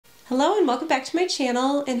Hello and welcome back to my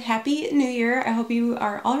channel and Happy New Year. I hope you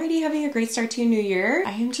are already having a great start to your new year.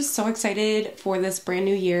 I am just so excited for this brand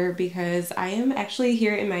new year because I am actually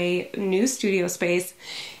here in my new studio space.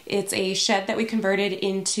 It's a shed that we converted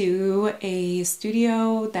into a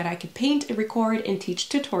studio that I could paint and record and teach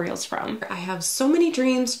tutorials from. I have so many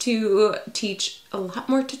dreams to teach a lot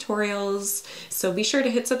more tutorials, so be sure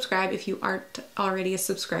to hit subscribe if you aren't already a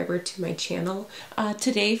subscriber to my channel.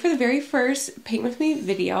 Today, for the very first Paint With Me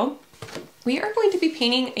video, we are going to be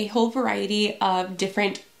painting a whole variety of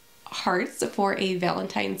different hearts for a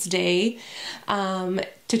Valentine's Day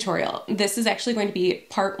tutorial. This is actually going to be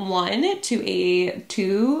part one to a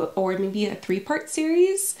 2 or maybe a 3-part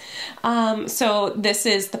series. So this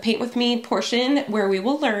is the Paint With Me portion where we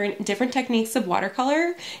will learn different techniques of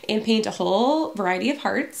watercolor and paint a whole variety of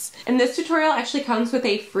hearts. And this tutorial actually comes with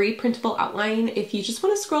a free printable outline. If you just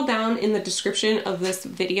want to scroll down in the description of this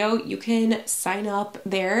video, you can sign up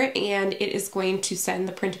there and it is going to send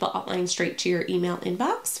the printable outline straight to your email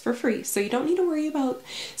inbox for free. So you don't need to worry about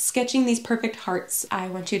sketching these perfect hearts. I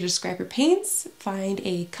want you to just grab your paints, find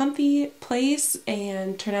a comfy place,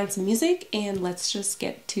 and turn on some music, and let's just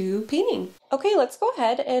get to painting. Okay, let's go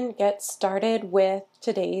ahead and get started with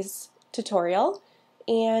today's tutorial.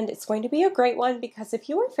 And it's going to be a great one because if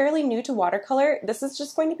you are fairly new to watercolor, this is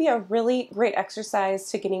just going to be a really great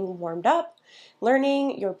exercise to getting warmed up,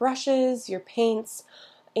 learning your brushes, your paints.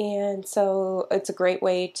 And so it's a great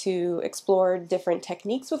way to explore different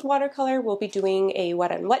techniques with watercolor. We'll be doing a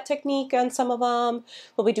wet on wet technique on some of them.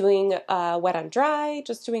 We'll be doing wet on dry,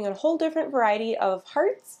 just doing a whole different variety of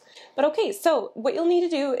hearts. But okay, so what you'll need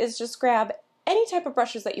to do is just grab any type of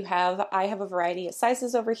brushes that you have. I have a variety of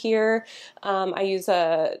sizes over here.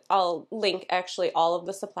 I'll link actually all of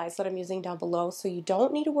the supplies that I'm using down below, so you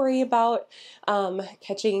don't need to worry about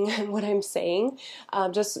catching what I'm saying.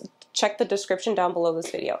 Just check the description down below this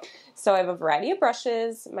video. So I have a variety of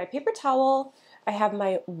brushes, my paper towel, I have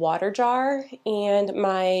my water jar, and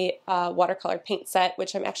my watercolor paint set,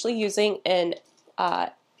 which I'm actually using an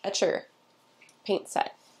Etcher paint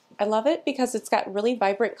set. I love it because it's got really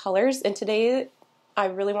vibrant colors, and today I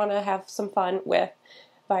really want to have some fun with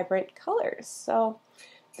vibrant colors. So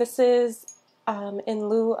this is in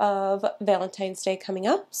lieu of Valentine's Day coming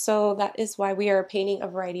up, so that is why we are painting a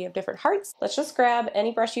variety of different hearts. Let's just grab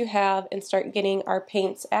any brush you have and start getting our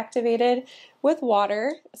paints activated with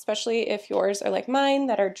water, especially if yours are like mine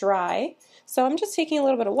that are dry. So I'm just taking a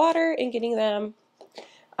little bit of water and getting them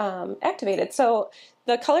activated. So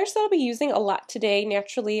the colors that I'll be using a lot today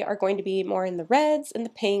naturally are going to be more in the reds and the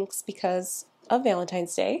pinks because of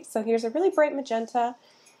Valentine's Day. So here's a really bright magenta.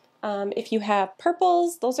 If you have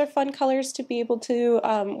purples, those are fun colors to be able to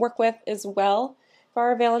work with as well for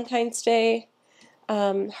our Valentine's Day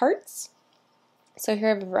hearts. So here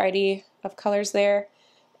I have a variety of colors there.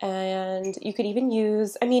 And you could even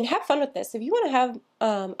use, have fun with this. If you want to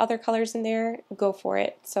have other colors in there, go for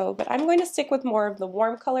it. So, but I'm going to stick with more of the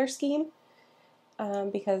warm color scheme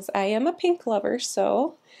because I am a pink lover,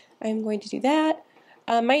 so I'm going to do that.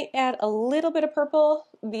 I might add a little bit of purple.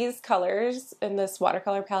 These colors in this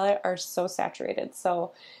watercolor palette are so saturated,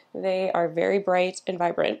 so they are very bright and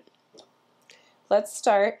vibrant. Let's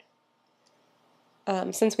start.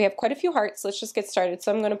 Since we have quite a few hearts, let's just get started.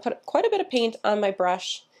 So I'm going to put quite a bit of paint on my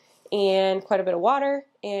brush and quite a bit of water,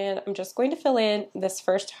 and I'm just going to fill in this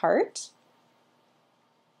first heart.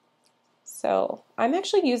 So I'm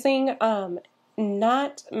actually using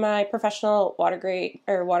not my professional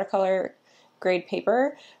watercolor grade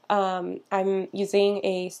paper. I'm using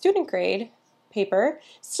a student grade paper.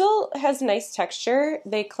 Still has nice texture.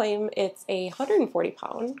 They claim it's a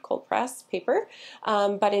 140-pound cold press paper,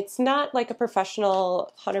 but it's not like a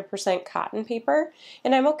professional 100% cotton paper,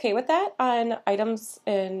 and I'm okay with that on items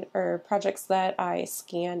or projects that I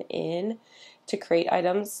scan in to create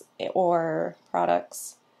items or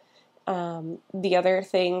products. The other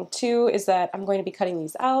thing too is that I'm going to be cutting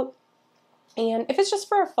these out. And if it's just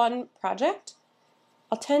for a fun project,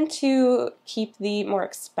 I'll tend to keep the more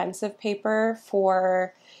expensive paper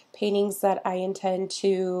for paintings that I intend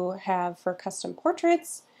to have for custom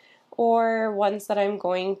portraits or ones that I'm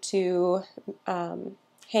going to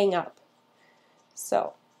hang up.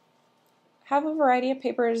 So have a variety of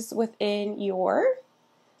papers within your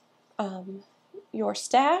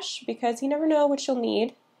stash because you never know what you'll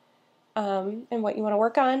need and what you want to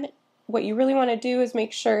work on. What you really want to do is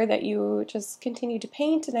make sure that you just continue to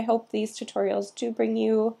paint, and I hope these tutorials do bring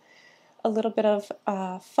you a little bit of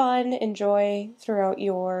fun and joy throughout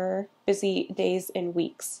your busy days and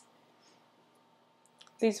weeks.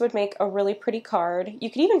 These would make a really pretty card. You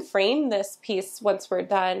could even frame this piece once we're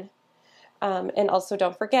done And also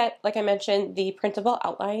don't forget, like I mentioned, the printable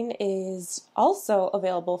outline is also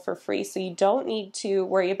available for free, so you don't need to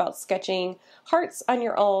worry about sketching hearts on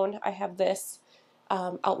your own. I have this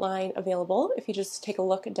outline available. If you just take a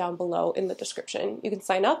look down below in the description, you can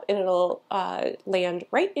sign up and it'll land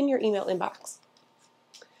right in your email inbox.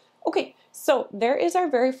 Okay, so there is our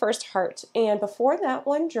very first heart, and before that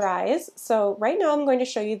one dries, so right now I'm going to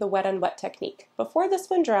show you the wet on wet technique. Before this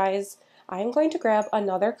one dries, I'm going to grab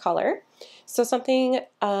another color, so something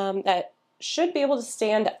that should be able to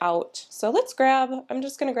stand out. So I'm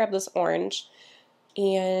just going to grab this orange,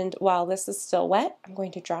 and while this is still wet, I'm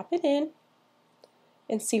going to drop it in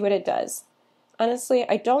and see what it does. Honestly,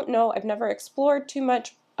 I don't know, I've never explored too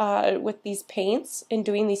much with these paints and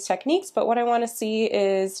doing these techniques, but what I want to see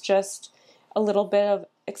is just a little bit of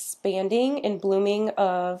expanding and blooming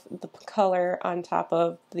of the color on top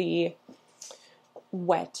of the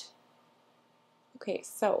wet. Okay,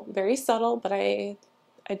 so very subtle, but I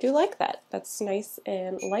do like that. That's nice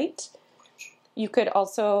and light. You could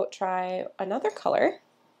also try another color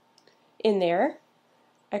in there.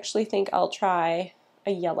 I actually think I'll try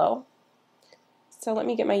a yellow. So let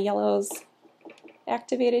me get my yellows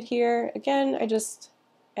activated here. Again, I just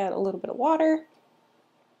add a little bit of water,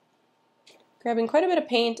 grabbing quite a bit of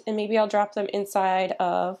paint, and maybe I'll drop them inside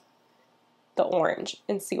of the orange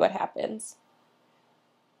and see what happens.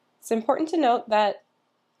 It's important to note that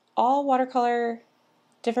all watercolor,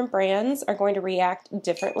 different brands, are going to react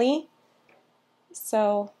differently.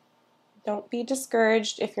 So don't be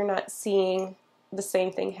discouraged if you're not seeing the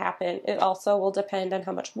same thing happen. It also will depend on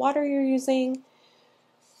how much water you're using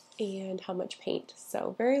and how much paint.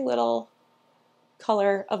 So very little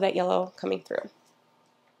color of that yellow coming through.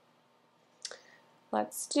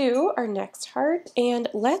 Let's do our next heart, and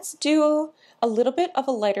let's do a little bit of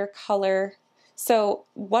a lighter color. So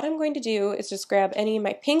what I'm going to do is just grab any of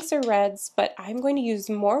my pinks or reds, but I'm going to use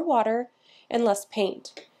more water and less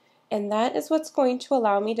paint. And that is what's going to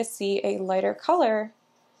allow me to see a lighter color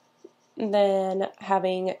than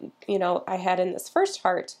having, I had in this first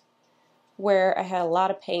heart where I had a lot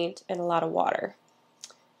of paint and a lot of water.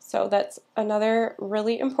 So that's another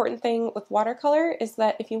really important thing with watercolor, is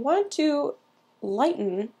that if you want to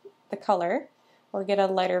lighten the color or get a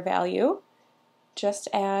lighter value, just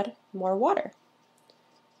add more water.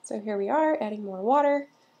 So here we are, adding more water.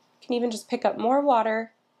 You can even just pick up more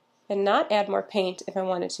water and not add more paint if I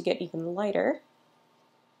wanted to get even lighter,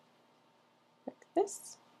 like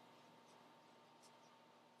this.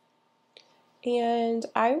 And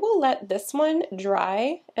I will let this one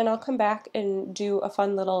dry, and I'll come back and do a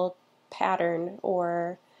fun little pattern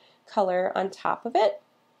or color on top of it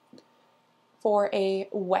for a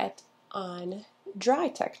wet on dry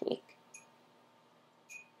technique.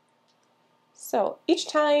 So each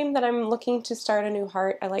time that I'm looking to start a new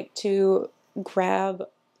heart, I like to blot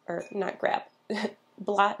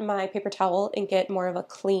my paper towel and get more of a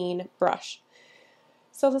clean brush.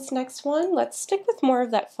 So this next one, let's stick with more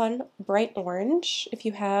of that fun bright orange. If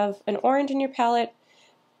you have an orange in your palette,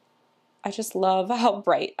 I just love how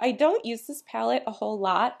bright. I don't use this palette a whole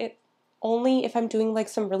lot. Only if I'm doing like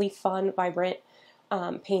some really fun, vibrant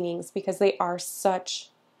paintings, because they are such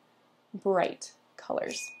bright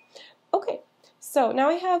colors. Okay, so now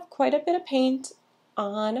I have quite a bit of paint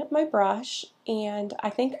on my brush, and I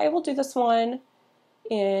think I will do this one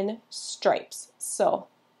in stripes. So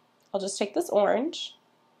I'll just take this orange,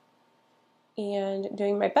 and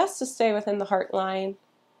doing my best to stay within the heart line,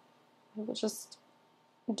 I will just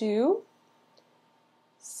do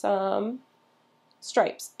some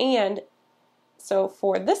stripes. And so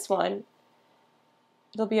for this one,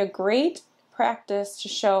 it'll be a great practice to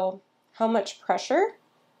show how much pressure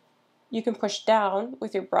you can push down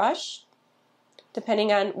with your brush,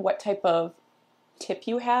 depending on what type of tip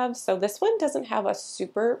you have. So this one doesn't have a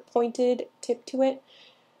super pointed tip to it,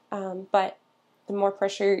 but the more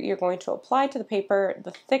pressure you're going to apply to the paper,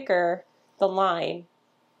 the thicker the line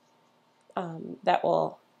that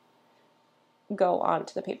will go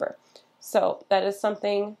onto the paper. So that is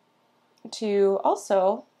something to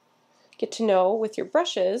also get to know with your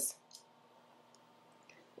brushes,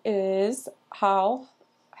 is how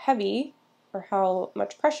heavy or how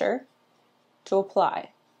much pressure to apply.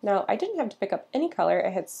 Now, I didn't have to pick up any color. I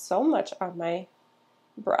had so much on my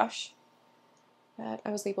brush that I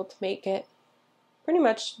was able to make it pretty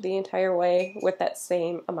much the entire way with that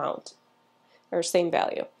same amount or same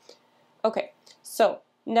value. Okay, so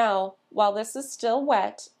now while this is still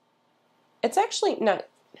wet, it's actually not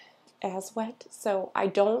as wet, so I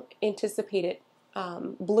don't anticipate it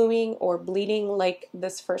blooming or bleeding like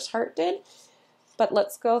this first heart did, but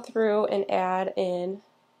let's go through and add in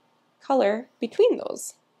color between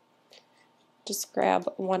those. just grab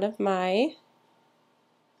one of my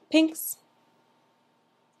pinks.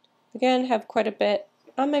 Again, have quite a bit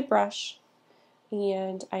on my brush,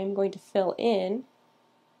 and I'm going to fill in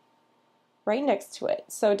right next to it.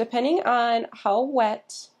 So depending on how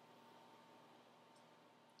wet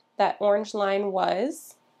that orange line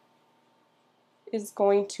was, is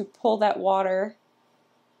going to pull that water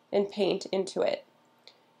and paint into it.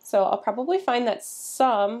 So I'll probably find that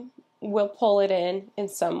some will pull it in and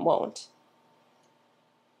some won't.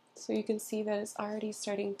 So you can see that it's already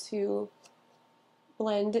starting to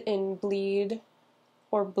blend and bleed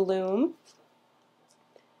or bloom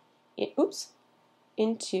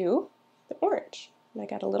into the orange. And I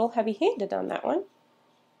got a little heavy-handed on that one,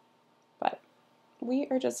 but we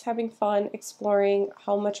are just having fun exploring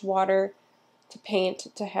how much water to paint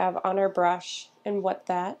to have on our brush and what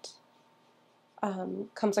that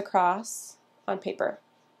comes across on paper.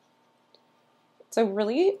 It's a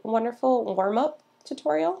really wonderful warm-up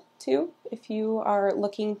tutorial too if you are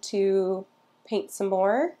looking to paint some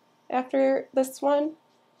more after this one.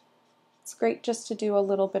 It's great just to do a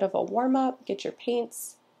little bit of a warm-up, get your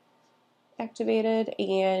paints activated,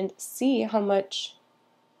 and see how much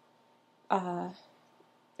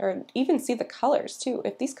or even see the colors too.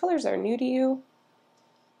 If these colors are new to you,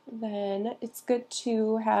 then it's good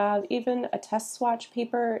to have even a test swatch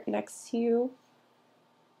paper next to you.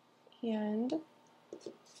 And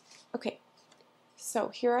okay, so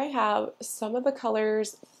here I have some of the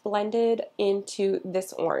colors blended into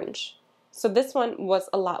this orange. So this one was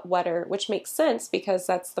a lot wetter, which makes sense because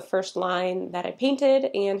that's the first line that I painted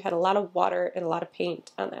and had a lot of water and a lot of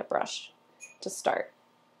paint on that brush to start.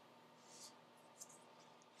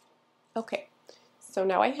 Okay, so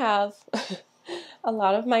now I have a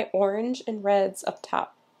lot of my orange and reds up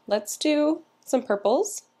top. Let's do some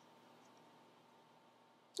purples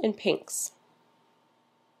and pinks.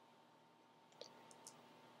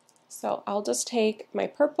 So I'll just take my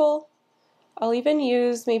purple. I'll even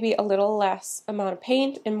use maybe a little less amount of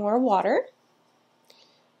paint and more water.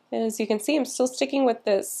 And as you can see, I'm still sticking with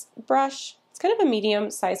this brush. It's kind of a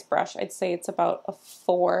medium-sized brush. I'd say it's about a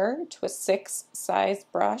 4 to a 6 size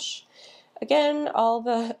brush. Again, all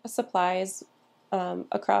the supplies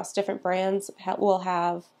across different brands will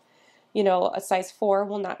have, you know, a size 4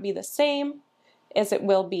 will not be the same as it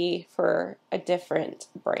will be for a different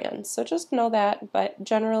brand. So just know that, but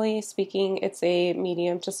generally speaking, it's a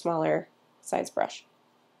medium to smaller size brush.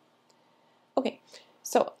 Okay,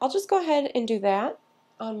 so I'll just go ahead and do that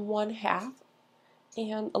on one half,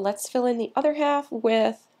 and let's fill in the other half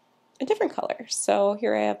with a different color. So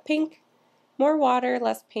here I have pink, more water,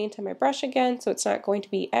 less paint on my brush again, so it's not going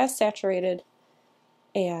to be as saturated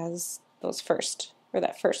as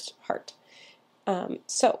that first heart.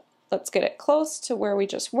 So let's get it close to where we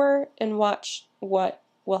just were and watch what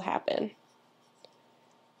will happen.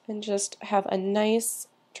 And just have a nice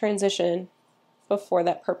transition before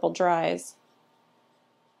that purple dries.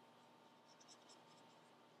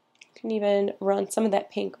 You can even run some of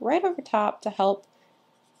that pink right over top to help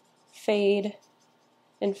fade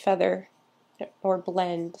and feather or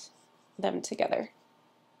blend them together.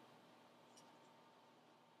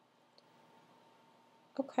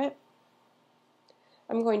 Okay.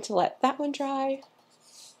 I'm going to let that one dry.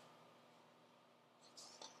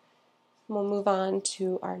 We'll move on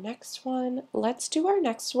to our next one. Let's do our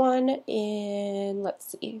next one in,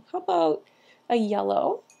 let's see, how about a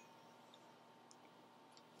yellow?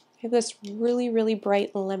 I have this really, really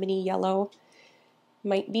bright lemony yellow.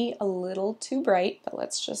 Might be a little too bright, but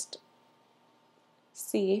let's just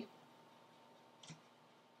see.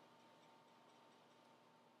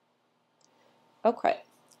 Okay,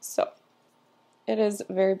 so it is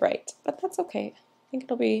very bright, but that's okay. I think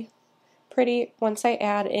it'll be pretty once I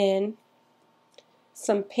add in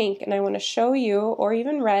some pink, and I want to show you, or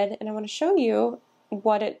even red, and I want to show you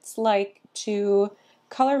what it's like to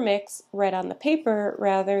color mix red on the paper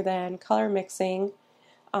rather than color mixing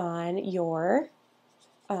on your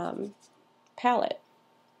palette.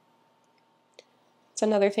 It's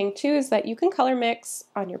another thing too is that you can color mix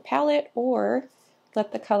on your palette or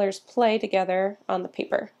let the colors play together on the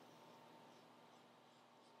paper.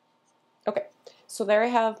 Okay, so there I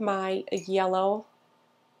have my yellow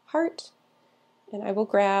heart, and I will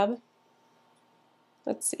grab,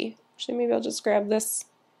 let's see, actually maybe I'll just grab this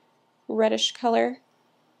reddish color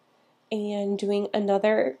and doing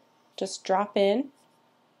another, just drop in,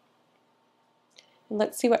 and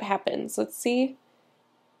let's see what happens. Let's see,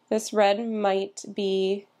 this red might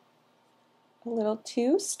be a little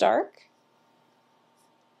too stark,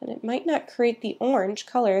 and it might not create the orange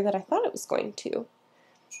color that I thought it was going to.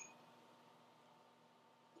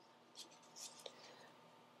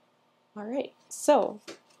 Alright, So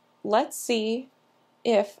let's see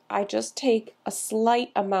if I just take a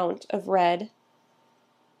slight amount of red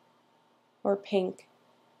or pink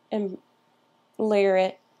and layer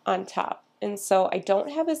it on top. And so I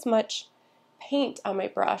don't have as much paint on my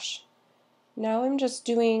brush. Now I'm just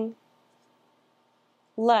doing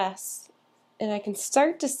less, and I can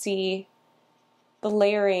start to see the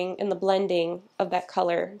layering and the blending of that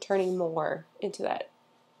color turning more into that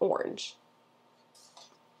orange.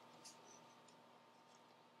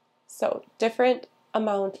 So different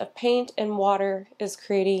amount of paint and water is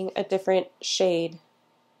creating a different shade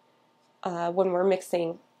when we're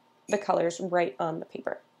mixing the colors right on the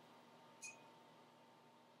paper.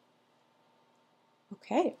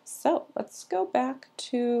 Okay, so let's go back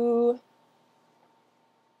to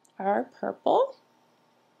our purple.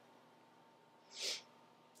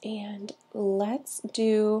 And let's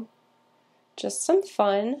do just some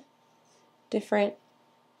fun, different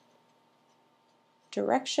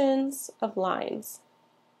directions of lines.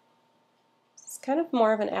 It's kind of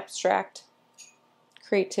more of an abstract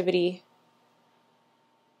creativity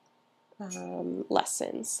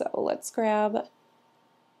lesson. So let's grab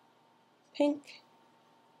pink.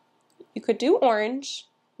 You could do orange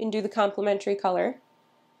and do the complementary color.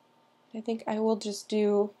 I think I will just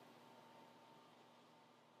do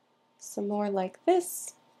some more like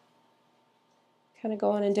this, kind of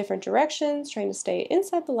going in different directions, trying to stay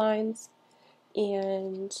inside the lines.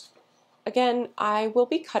 And again, I will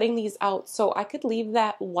be cutting these out, so I could leave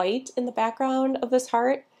that white in the background of this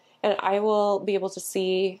heart and I will be able to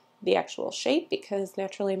see the actual shape because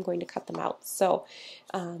naturally I'm going to cut them out. So,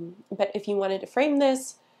 but if you wanted to frame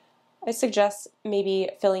this, I suggest maybe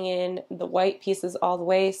filling in the white pieces all the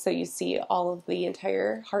way so you see all of the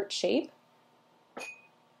entire heart shape.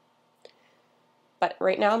 But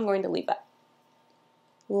right now I'm going to leave that.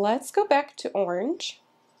 Let's go back to orange.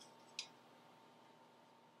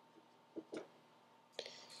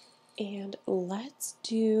 And let's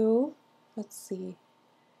see.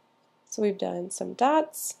 So we've done some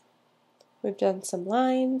dots, we've done some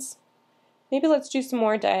lines. Maybe let's do some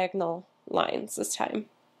more diagonal lines this time.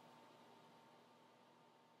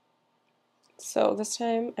 So this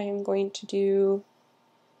time I am going to do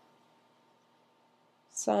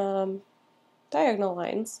some diagonal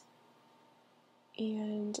lines,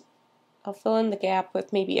 and I'll fill in the gap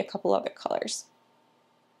with maybe a couple other colors.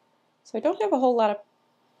 So I don't have a whole lot of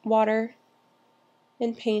water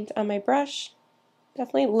and paint on my brush,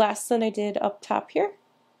 definitely less than I did up top here.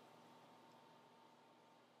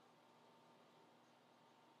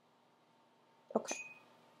 Okay.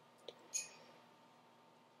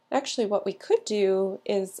 Actually, what we could do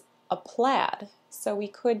is a plaid. So we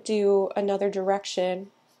could do another direction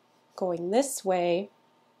going this way.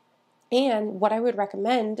 And what I would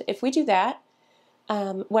recommend, if we do that,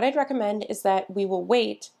 what I'd recommend is that we will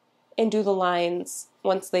wait and do the lines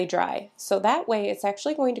once they dry. So that way it's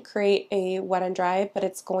actually going to create a wet and dry, but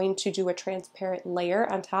it's going to do a transparent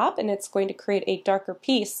layer on top, and it's going to create a darker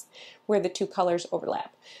piece where the two colors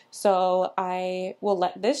overlap. So I will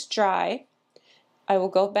let this dry. I will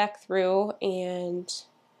go back through and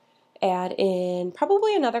add in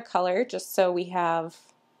probably another color just so we have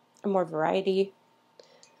more variety.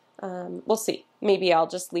 We'll see. Maybe I'll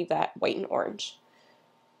just leave that white and orange.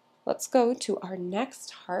 Let's go to our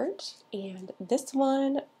next heart, and this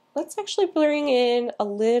one, let's actually bring in a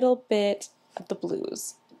little bit of the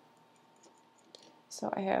blues.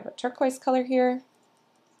 So I have a turquoise color here,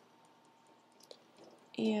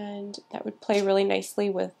 and that would play really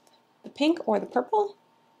nicely with the pink or the purple.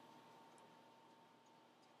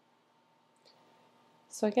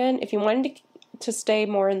 So again, if you wanted to stay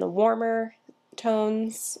more in the warmer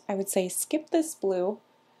tones, I would say skip this blue.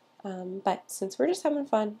 But since we're just having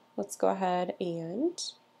fun, let's go ahead and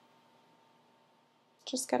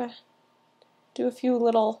just gotta do a few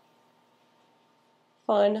little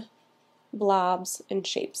fun blobs and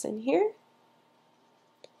shapes in here.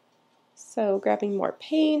 So grabbing more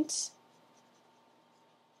paint,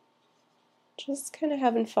 just kind of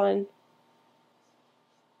having fun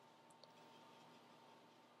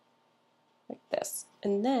like this.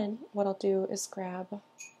 And then what I'll do is grab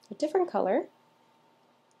a different color.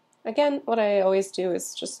 Again, what I always do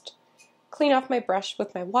is just clean off my brush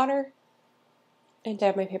with my water and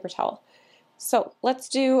dab my paper towel. So let's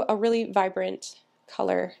do a really vibrant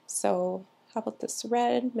color. So how about this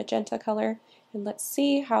red magenta color? And let's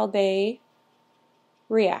see how they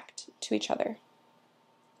react to each other.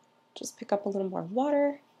 Just pick up a little more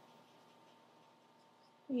water.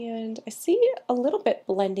 And I see a little bit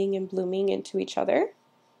blending and blooming into each other.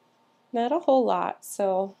 Not a whole lot,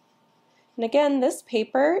 so. And again, this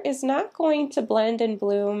paper is not going to blend and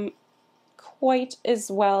bloom quite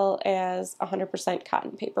as well as 100%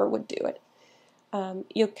 cotton paper would do it.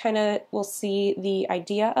 You kind of will see the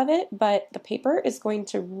idea of it, but the paper is going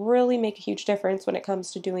to really make a huge difference when it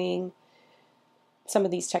comes to doing some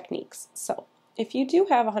of these techniques. So if you do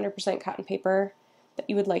have 100% cotton paper that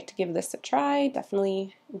you would like to give this a try,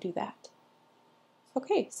 definitely do that.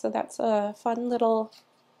 Okay, so that's a fun little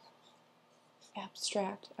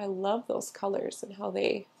abstract. I love those colors and how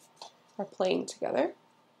they are playing together.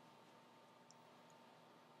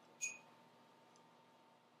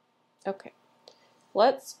 Okay,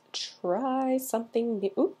 let's try something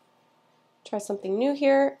new. Ooh, try something new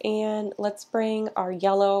here, and let's bring our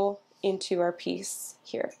yellow into our piece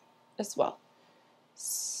here as well.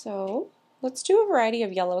 So let's do a variety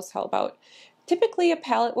of yellows. How about? Typically a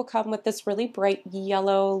palette will come with this really bright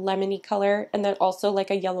yellow lemony color, and then also like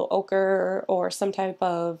a yellow ochre or some type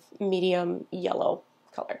of medium yellow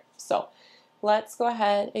color. So let's go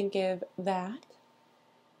ahead and give that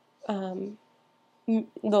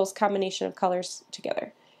those combination of colors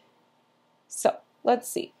together. So let's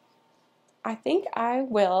see. I think I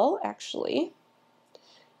will actually,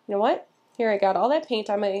 you know what? Here, I got all that paint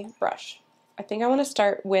on my brush. I think I want to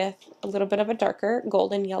start with a little bit of a darker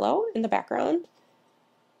golden yellow in the background.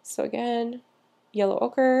 So again, yellow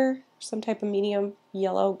ochre, some type of medium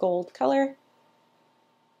yellow gold color.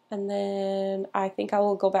 And then I think I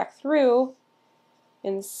will go back through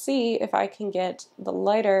and see if I can get the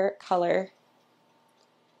lighter color.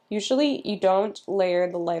 Usually you don't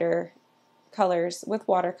layer the lighter colors with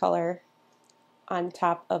watercolor on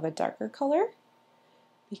top of a darker color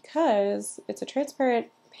because it's a transparent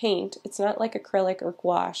paint. It's not like acrylic or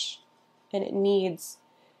gouache, and it needs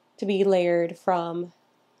to be layered from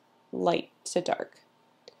light to dark.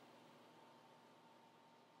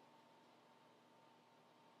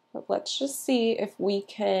 But let's just see if we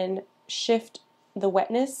can shift the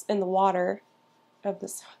wetness and the water of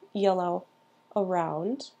this yellow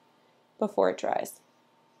around before it dries.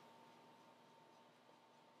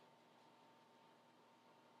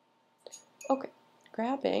 Okay,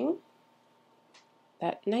 grabbing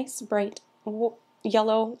that nice bright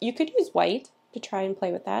yellow. You could use white to try and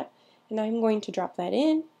play with that, and I'm going to drop that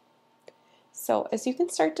in. So as you can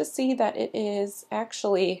start to see that it is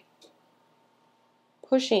actually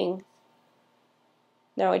pushing.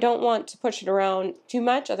 Now I don't want to push it around too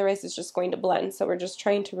much, otherwise it's just going to blend, so we're just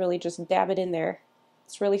trying to really just dab it in there.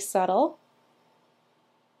 It's really subtle.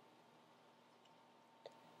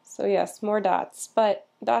 So yes, more dots, but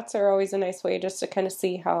dots are always a nice way just to kind of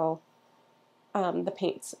see how the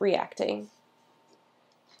paint's reacting.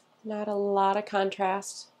 Not a lot of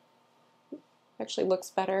contrast. Actually looks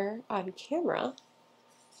better on camera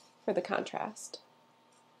for the contrast.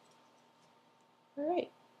 All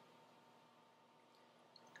right.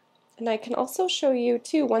 And I can also show you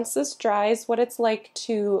too, once this dries, what it's like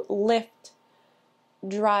to lift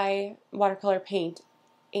dry watercolor paint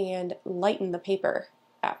and lighten the paper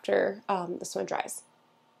after this one dries.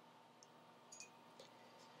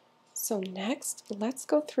 So next, let's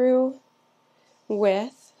go through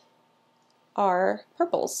with our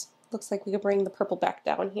purples. Looks like we could bring the purple back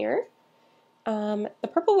down here. The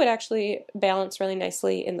purple would actually balance really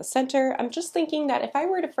nicely in the center. I'm just thinking that if I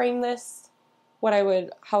were to frame this, how I would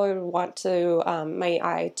want to my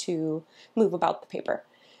eye to move about the paper.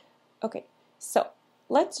 Okay, so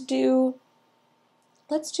let's do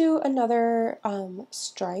another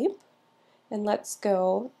stripe, and let's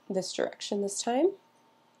go this direction this time.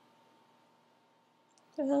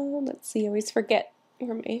 Let's see, I always forget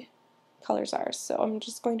where my colors are, so I'm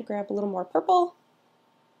just going to grab a little more purple.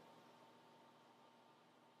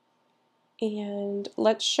 And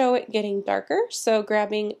let's show it getting darker, so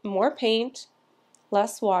grabbing more paint,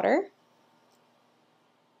 less water,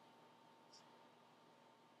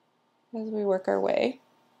 as we work our way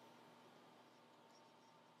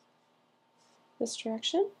this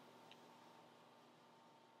direction.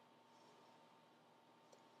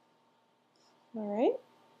 All right,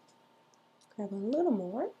 grab a little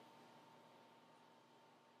more.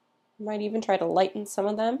 Might even try to lighten some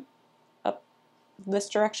of them up this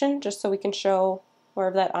direction just so we can show more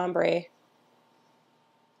of that ombre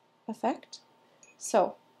effect.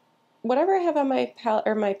 So whatever I have on my palette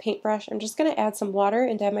or my paintbrush, I'm just going to add some water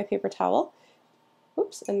and dab my paper towel.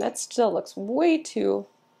 Oops, and that still looks way too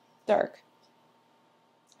dark.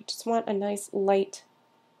 I just want a nice light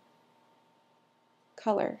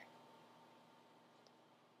color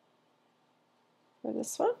for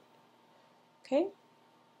this one. Okay.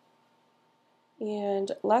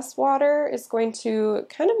 And less water is going to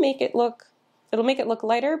kind of make it look, it'll make it look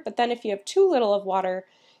lighter, but then if you have too little of water,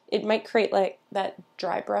 it might create like that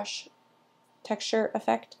dry brush texture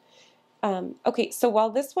effect. Okay, so while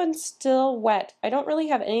this one's still wet, I don't really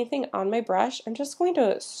have anything on my brush. I'm just going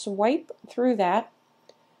to swipe through that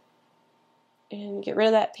and get rid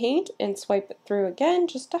of that paint and swipe it through again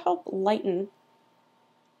just to help lighten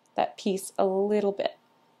that piece a little bit.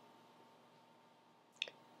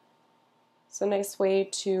 It's a nice way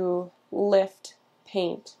to lift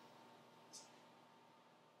paint.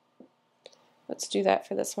 Let's do that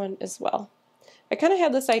for this one as well. I kind of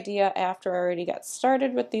had this idea after I already got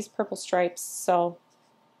started with these purple stripes, so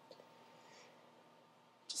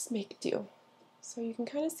just make do. So you can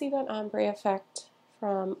kind of see that ombre effect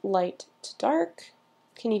from light to dark.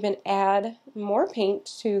 You can even add more paint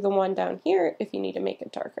to the one down here if you need to make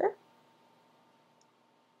it darker.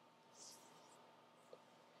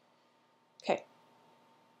 Okay.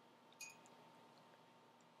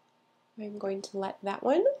 I'm going to let that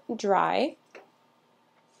one dry.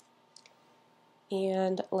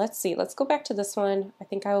 And let's see, let's go back to this one. I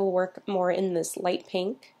think I will work more in this light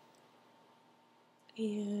pink.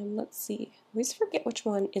 And let's see, I always forget which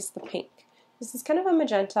one is the pink. This is kind of a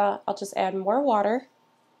magenta. I'll just add more water.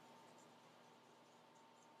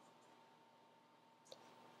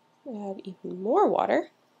 Add even more water.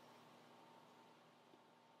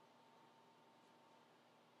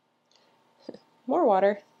 More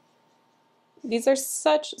water. These are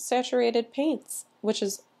such saturated paints, which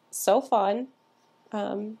is so fun.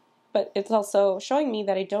 But it's also showing me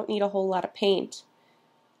that I don't need a whole lot of paint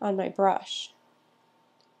on my brush.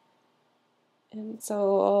 And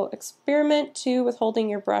so I'll experiment too with holding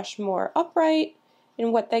your brush more upright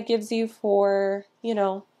and what that gives you for, you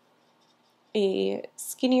know, a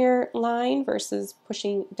skinnier line versus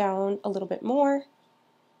pushing down a little bit more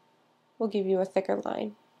will give you a thicker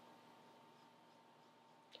line.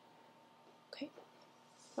 Okay,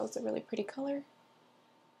 that was a really pretty color.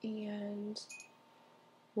 And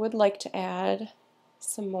would like to add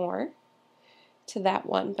some more to that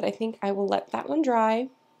one, but I think I will let that one dry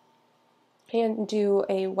and do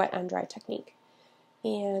a wet on dry technique.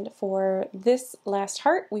 And for this last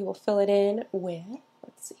heart, we will fill it in with,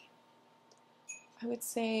 let's see, I would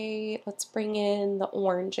say let's bring in the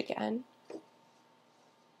orange again.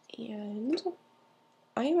 And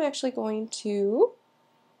I am actually going to,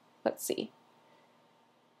 let's see,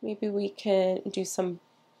 maybe we can do some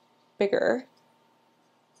bigger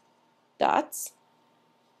dots,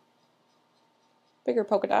 bigger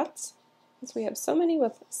polka dots, since we have so many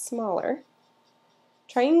with smaller.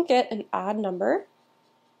 Try and get an odd number.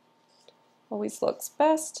 Always looks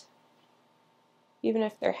best, even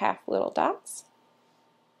if they're half little dots.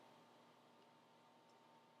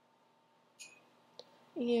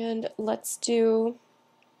 And let's do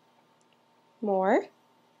more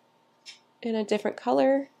in a different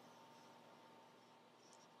color.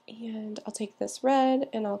 And I'll take this red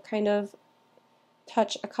and I'll kind of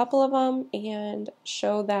touch a couple of them and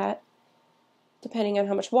show that depending on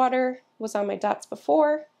how much water was on my dots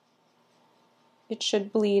before, it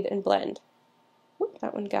should bleed and blend. Oop,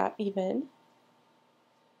 that one got even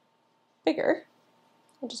bigger.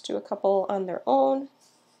 I'll just do a couple on their own.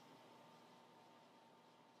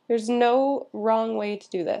 There's no wrong way to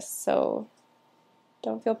do this, so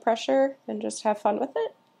don't feel pressure and just have fun with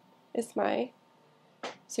it, is my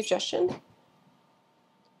suggestion.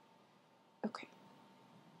 Okay.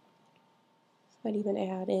 Might even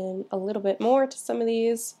add in a little bit more to some of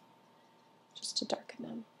these just to darken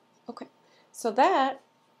them. Okay, so that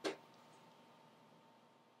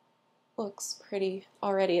looks pretty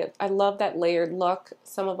already. I love that layered look.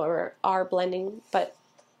 Some of them are blending, but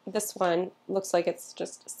this one looks like it's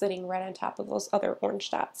just sitting right on top of those other orange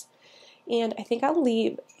dots. And I think I'll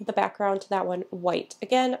leave the background to that one white.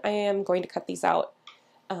 Again, I am going to cut these out,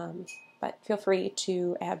 but feel free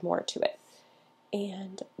to add more to it.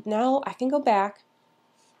 And now I can go back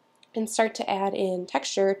and start to add in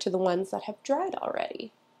texture to the ones that have dried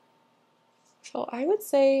already. So I would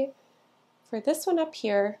say for this one up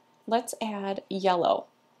here, let's add yellow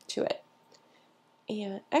to it.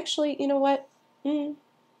 And actually, you know what?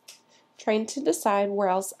 Trying to decide where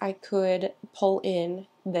else I could pull in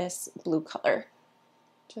this blue color,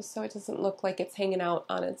 just so it doesn't look like it's hanging out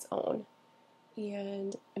on its own.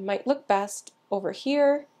 And it might look best over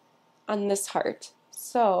here on this heart.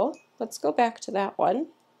 So let's go back to that one.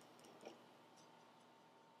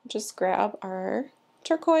 Just grab our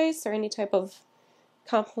turquoise or any type of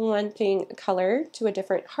complementing color to a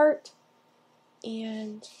different heart,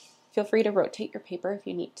 and feel free to rotate your paper if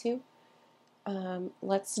you need to.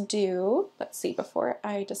 Let's see, before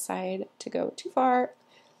I decide to go too far,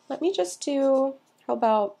 let me just do, how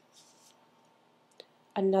about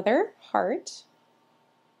another heart?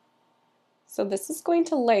 So this is going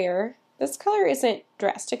to layer this color isn't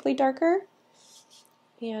drastically darker,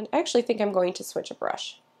 and I actually think I'm going to switch a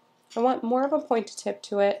brush. I want more of a pointed tip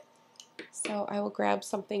to it, so I will grab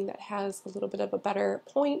something that has a little bit of a better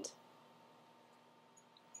point.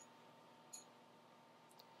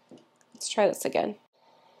 Let's try this again.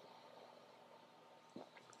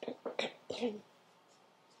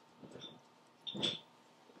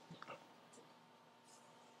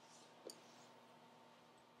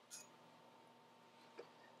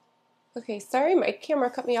 Okay, sorry my camera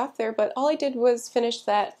cut me off there, but all I did was finish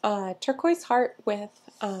that turquoise heart with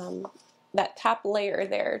that top layer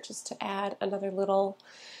there, just to add another little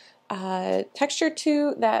texture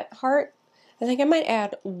to that heart. I think I might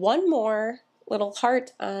add one more little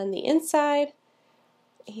heart on the inside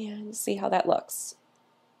and see how that looks.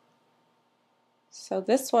 So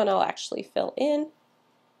this one I'll actually fill in.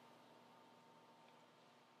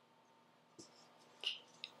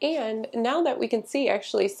 And now that we can see,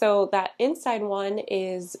 actually, so that inside one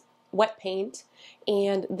is wet paint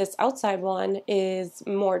and this outside one is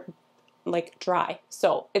more like dry.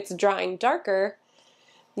 So it's drying darker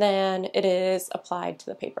than it is applied to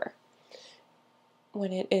the paper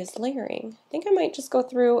when it is layering. I think I might just go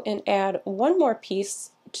through and add one more piece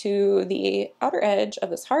to the outer edge of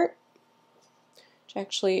this heart, which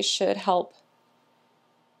actually should help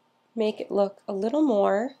make it look a little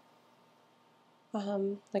more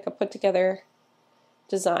like a put together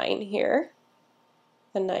design here.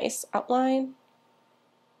 A nice outline.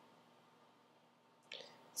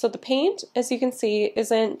 So the paint, as you can see,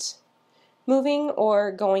 isn't moving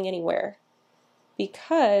or going anywhere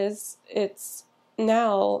because it's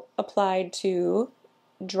now applied to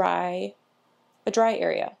a dry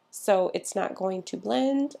area. So it's not going to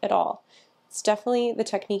blend at all. It's definitely the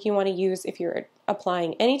technique you want to use if you're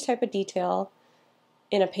applying any type of detail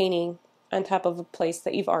in a painting on top of a place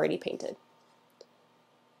that you've already painted.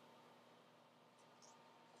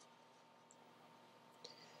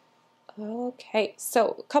 Okay,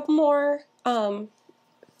 so a couple more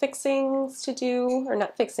fixings to do, or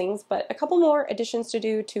not fixings, but a couple more additions to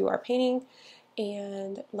do to our painting.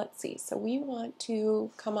 And let's see, so we want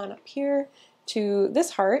to come on up here to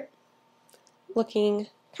this heart, looking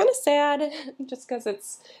kind of sad just because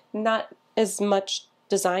it's not as much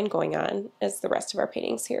design going on as the rest of our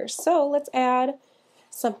paintings here. So let's add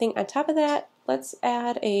something on top of that. Let's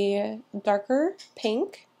add a darker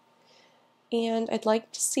pink, and I'd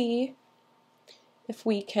like to see if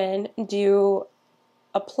we can do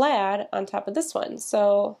a plaid on top of this one.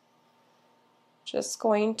 So just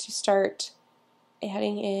going to start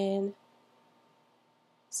adding in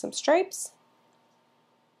some stripes.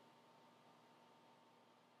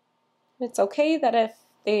 It's okay that if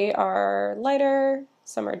they are lighter,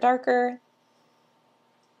 some are darker,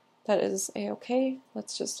 that is a-okay.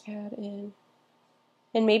 Let's just add in,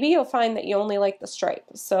 and maybe you'll find that you only like the stripe,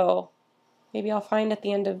 so maybe I'll find at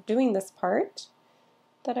the end of doing this part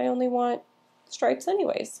that I only want stripes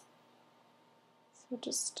anyways. So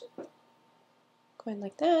just going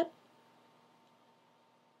like that.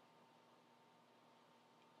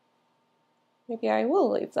 Maybe I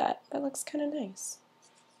will leave that. That looks kind of nice.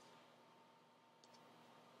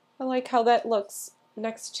 I like how that looks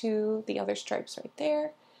next to the other stripes right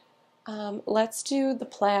there. Let's do the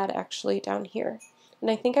plaid actually down here.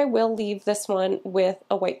 And I think I will leave this one with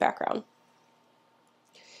a white background.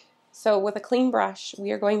 So with a clean brush,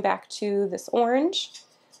 we are going back to this orange,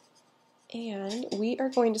 and we are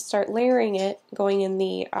going to start layering it, going in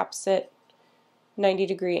the opposite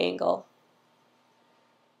 90-degree angle.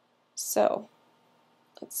 So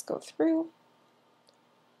let's go through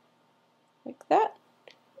like that.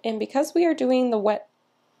 And because we are doing the wet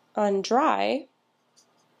on dry,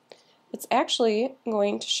 it's actually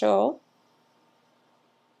going to show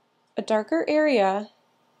a darker area.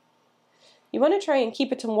 You want to try and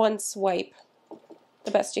keep it to one swipe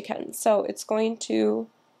the best you can. So it's going to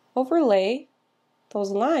overlay those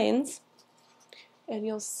lines, and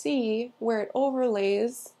you'll see where it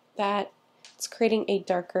overlays that it's creating a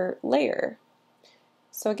darker layer.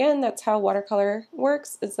 So again, that's how watercolor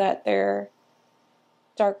works, is that they're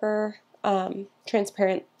darker,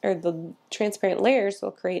 transparent, or the transparent layers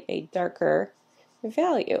will create a darker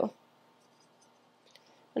value.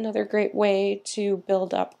 Another great way to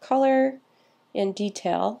build up color and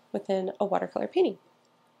detail within a watercolor painting.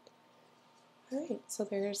 Alright, so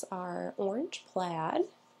there's our orange plaid.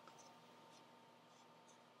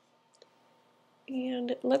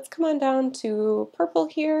 And let's come on down to purple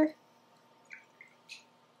here.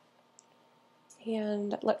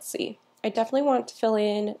 And let's see. I definitely want to fill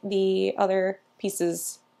in the other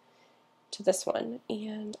pieces to this one.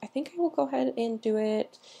 And I think I will go ahead and do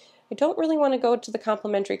it I don't really want to go to the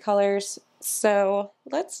complementary colors, so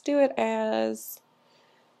let's do it as,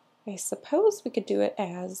 I suppose we could do it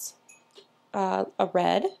as a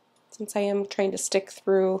red, since I am trying to stick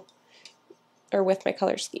through or with my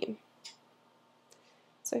color scheme.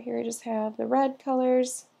 So here I just have the red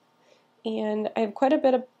colors, and I have quite a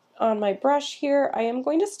bit on my brush here. I am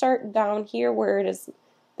going to start down here where it is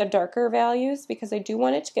the darker values, because I do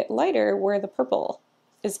want it to get lighter where the purple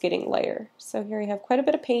is getting lighter. So here I have quite a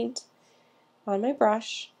bit of paint on my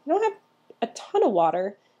brush. I don't have a ton of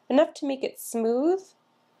water, enough to make it smooth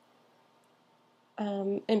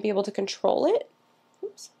and be able to control it.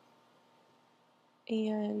 Oops.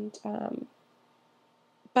 And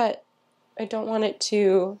but I don't want it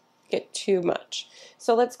to get too much.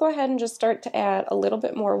 So let's go ahead and just start to add a little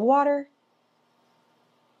bit more water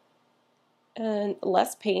and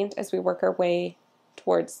less paint as we work our way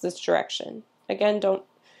towards this direction. Again, don't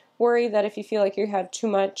worry that if you feel like you have too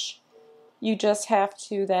much, you just have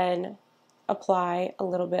to then apply a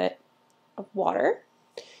little bit of water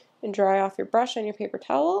and dry off your brush on your paper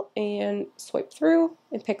towel and swipe through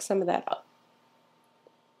and pick some of that up.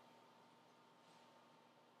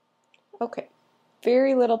 Okay,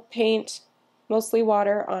 very little paint, mostly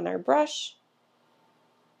water on our brush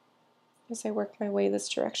as I work my way this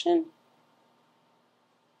direction.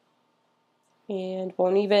 And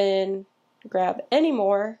won't even grab any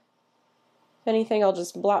more. If anything, I'll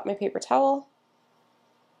just blot my paper towel.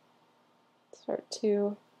 Start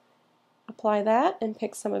to apply that and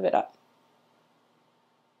pick some of it up.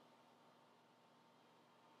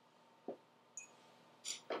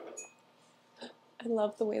 I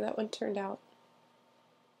love the way that one turned out.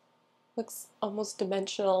 Looks almost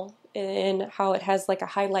dimensional in how it has like a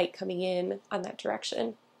highlight coming in on that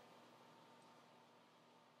direction.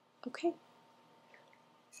 Okay.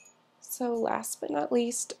 So last but not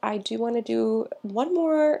least, I do want to do one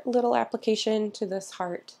more little application to this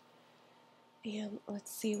heart. And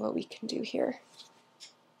let's see what we can do here.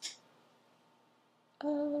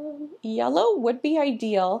 Yellow would be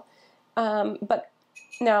ideal, but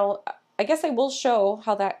now I guess I will show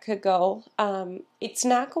how that could go. It's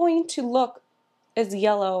not going to look as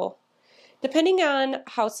yellow, depending on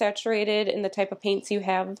how saturated and the type of paints you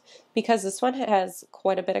have, because this one has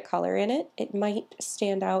quite a bit of color in it. It might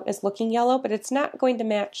stand out as looking yellow, but it's not going to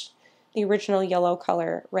match the original yellow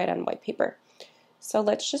color red on white paper. So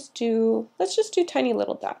let's just do tiny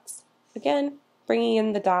little dots. Again, bringing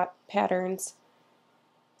in the dot patterns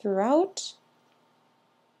throughout.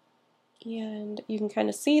 And you can kind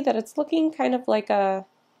of see that it's looking kind of like so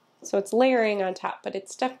it's layering on top, but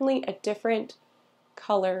it's definitely a different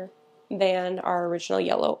color than our original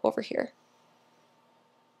yellow over here.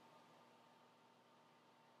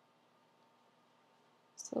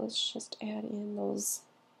 So let's just add in those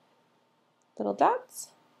little dots.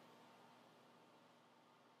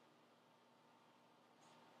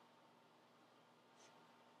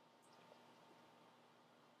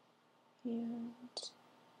 And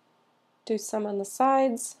do some on the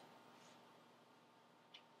sides.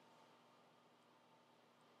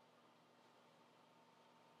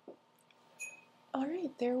 All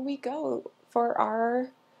right, there we go for our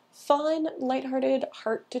fun, lighthearted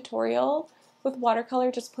heart tutorial with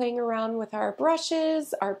watercolor, just playing around with our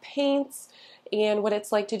brushes, our paints, and what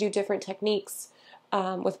it's like to do different techniques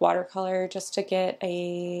with watercolor just to get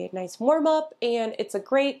a nice warm-up. And it's a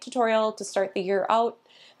great tutorial to start the year out.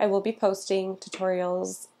 I will be posting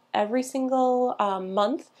tutorials every single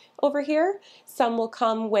month over here. Some will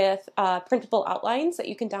come with printable outlines that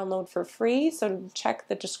you can download for free, so check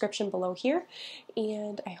the description below here.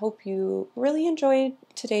 And I hope you really enjoyed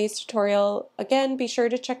today's tutorial. Again, be sure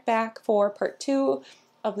to check back for part 2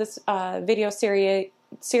 of this video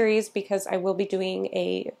series because I will be doing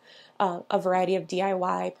a variety of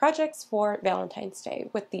DIY projects for Valentine's Day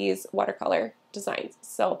with these watercolor designs.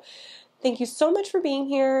 So thank you so much for being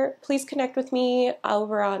here. Please connect with me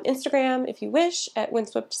over on Instagram if you wish at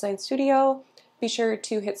Windswept Design Studio. Be sure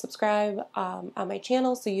to hit subscribe on my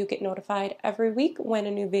channel so you get notified every week when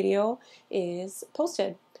a new video is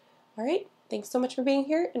posted. All right, thanks so much for being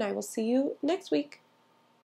here, and I will see you next week.